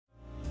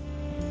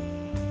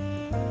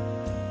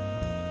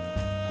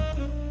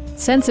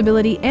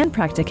Sensibility and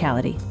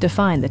practicality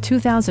define the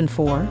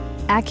 2004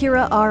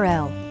 Acura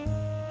RL.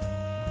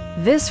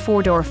 This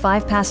four-door,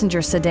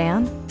 five-passenger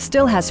sedan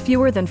still has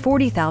fewer than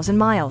 40,000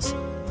 miles.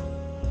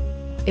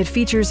 It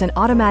features an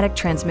automatic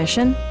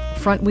transmission,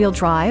 front-wheel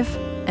drive,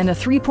 and a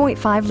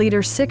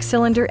 3.5-liter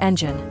six-cylinder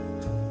engine.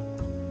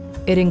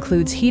 It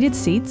includes heated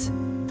seats,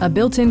 a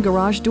built-in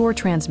garage door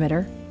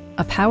transmitter,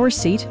 a power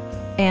seat,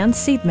 and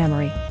seat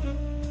memory.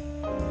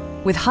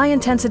 With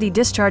high-intensity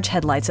discharge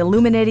headlights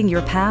illuminating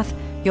your path,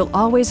 you'll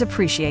always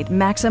appreciate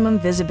maximum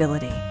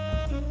visibility.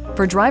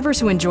 For drivers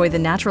who enjoy the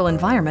natural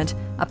environment,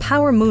 a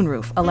power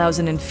moonroof allows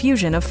an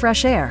infusion of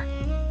fresh air.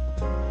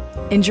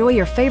 Enjoy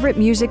your favorite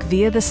music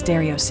via the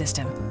stereo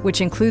system,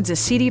 which includes a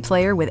CD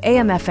player with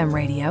AM/FM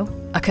radio,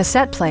 a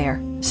cassette player,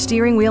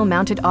 steering wheel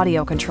mounted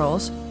audio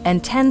controls,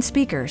 and 10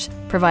 speakers,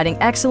 providing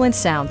excellent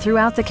sound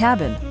throughout the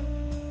cabin.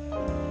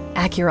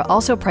 Acura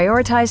also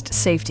prioritized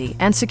safety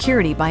and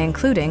security by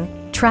including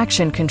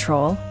traction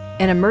control,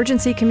 an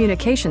emergency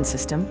communication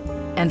system,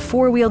 and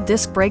four-wheel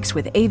disc brakes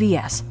with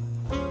ABS.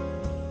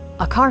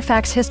 A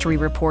Carfax history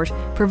report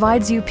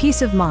provides you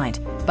peace of mind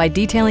by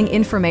detailing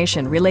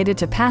information related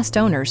to past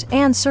owners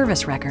and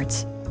service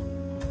records.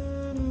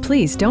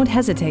 Please don't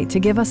hesitate to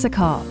give us a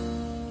call.